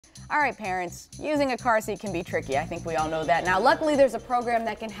All right, parents, using a car seat can be tricky. I think we all know that. Now, luckily, there's a program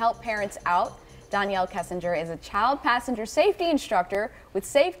that can help parents out. Danielle Kessinger is a child passenger safety instructor with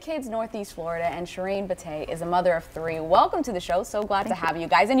Safe Kids Northeast Florida, and Shireen Batey is a mother of 3. Welcome to the show. So glad to have you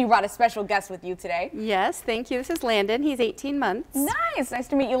guys. And you brought a special guest with you today. Yes, thank you. This is Landon. He's 18 months. Nice. Nice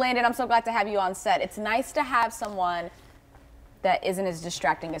to meet you, Landon. I'm so glad to have you on set. It's nice to have someone that isn't as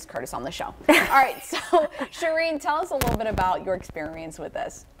distracting as Curtis on the show. All right, so Shireen, tell us a little bit about your experience with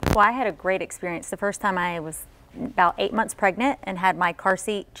this. Well, I had a great experience. The first time I was about 8 months pregnant and had my car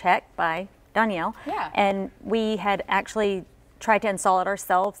seat checked by Danielle. Yeah. And we had actually tried to install it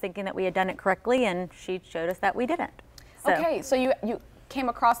ourselves, thinking that we had done it correctly, and she showed us that we didn't. So. Okay, so you came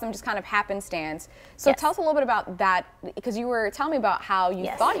across them just kind of happenstance. So Yes. tell us a little bit about that, because you were telling me about how you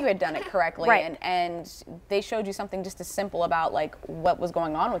Yes. thought you had done it correctly, Right. and they showed you something just as simple about like what was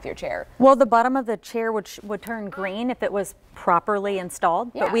going on with your chair. Well, the bottom of the chair would turn green if it was properly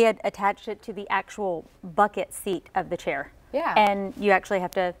installed, Yeah. but we had attached it to the actual bucket seat of the chair. Yeah. And you actually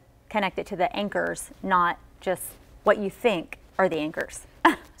have to connect it to the anchors, not just what you think are the anchors.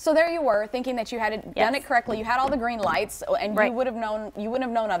 So there you were, thinking that you had done Yes. it correctly. You had all the green lights, and Right. you wouldn't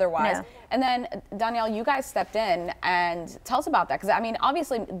have known otherwise. No. And then Danielle, you guys stepped in, and tell us about that, because I mean,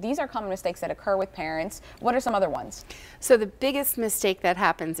 obviously these are common mistakes that occur with parents. What are some other ones? So the biggest mistake that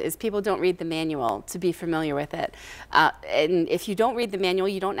happens is people don't read the manual to be familiar with it. And if you don't read the manual,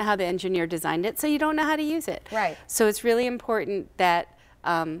 you don't know how the engineer designed it, so you don't know how to use it. Right. So it's really important that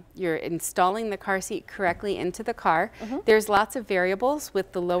you're installing the car seat correctly into the car. There's lots of variables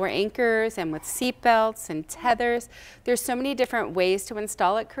with the lower anchors and with seat belts and tethers. There's so many different ways to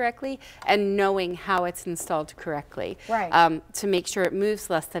install it correctly, and knowing how it's installed correctly. Right. To make sure it moves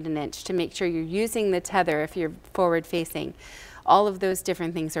less than an inch, to make sure you're using the tether if you're forward facing. All of those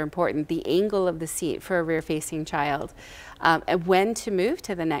different things are important. The angle of the seat for a rear-facing child. And when to move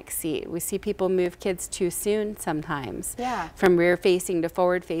to the next seat. We see people move kids too soon sometimes. Yeah. From rear-facing to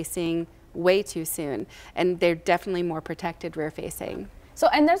forward-facing way too soon. And they're definitely more protected rear-facing. So,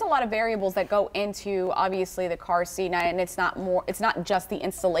 and there's a lot of variables that go into obviously the car seat, and it's not just the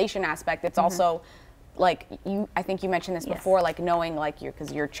installation aspect. It's also like I think you mentioned this Yes. before, like knowing like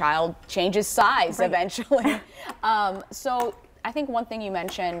because your child changes size Right. eventually. So I think one thing you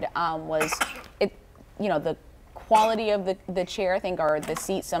mentioned was the quality of the chair, I think, or the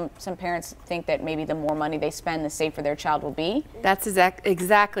seat. Some parents think that maybe the more money they spend, the safer their child will be. That's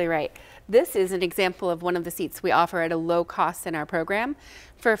exactly right. This is an example of one of the seats we offer at a low cost in our program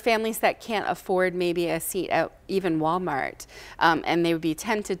for families that can't afford maybe a seat at even Walmart, and they would be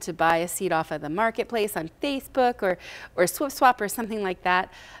tempted to buy a seat off of the marketplace on Facebook or Swap or something like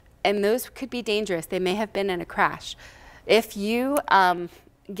that, and those could be dangerous. They may have been in a crash. If you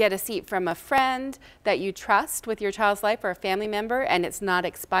get a seat from a friend that you trust with your child's life, or a family member, and it's not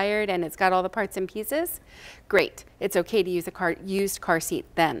expired and it's got all the parts and pieces, great. It's okay to use a used car seat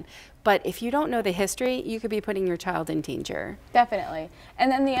then. But if you don't know the history, you could be putting your child in danger. Definitely.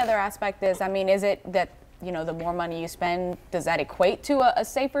 And then the other aspect is, I mean, is it that the more money you spend, does that equate to a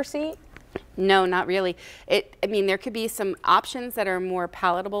safer seat? No, not really. I mean, there could be some options that are more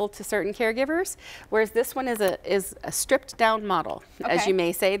palatable to certain caregivers, whereas this one is a stripped down model, as you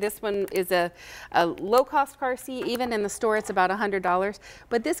may say. This one is a low cost car seat. Even in the store, it's about $100.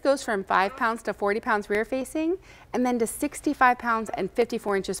 But this goes from 5 pounds to 40 pounds rear facing, and then to 65 pounds and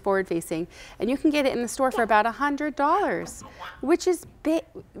 54 inches forward facing. And you can get it in the store for about $100, which is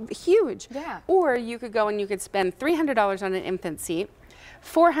huge. Yeah. Or you could go and you could spend $300 on an infant seat,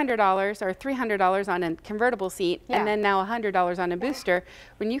 $400 or $300 on a convertible seat, Yeah. and then now $100 on a booster,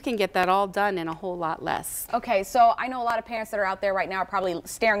 when you can get that all done in a whole lot less. Okay, so I know a lot of parents that are out there right now are probably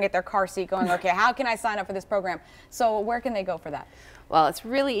staring at their car seat going, okay, how can I sign up for this program? So where can they go for that? Well, it's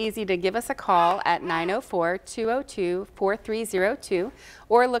really easy to give us a call at 904-202-4302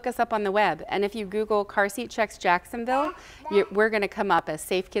 or look us up on the web. And if you Google Car Seat Checks Jacksonville, we're going to come up as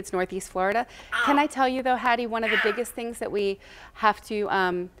Safe Kids Northeast Florida. Can I tell you though, Hattie, one of the biggest things that we have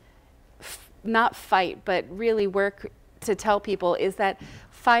to not fight, but really work to tell people is that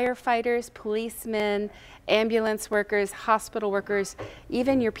firefighters, policemen, ambulance workers, hospital workers,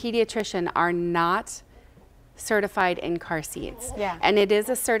 even your pediatrician are not certified in car seats. Yeah. And it is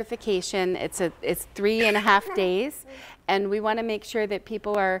a certification. It's 3.5 days, and we want to make sure that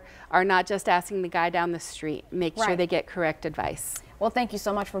people are not just asking the guy down the street. Make sure Right. they get correct advice. Well, thank you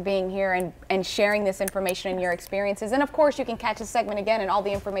so much for being here and sharing this information and your experiences. And of course, you can catch this segment again and all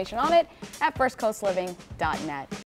the information on it at firstcoastliving.net.